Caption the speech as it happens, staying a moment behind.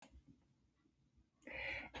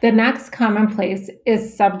The next commonplace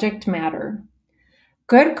is subject matter.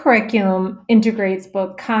 Good curriculum integrates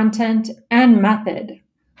both content and method.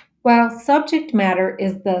 While subject matter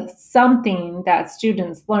is the something that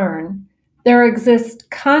students learn, there exists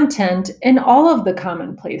content in all of the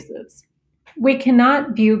commonplaces. We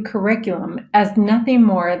cannot view curriculum as nothing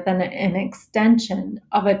more than an extension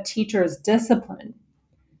of a teacher's discipline.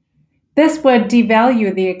 This would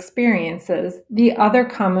devalue the experiences the other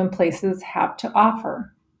commonplaces have to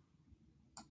offer.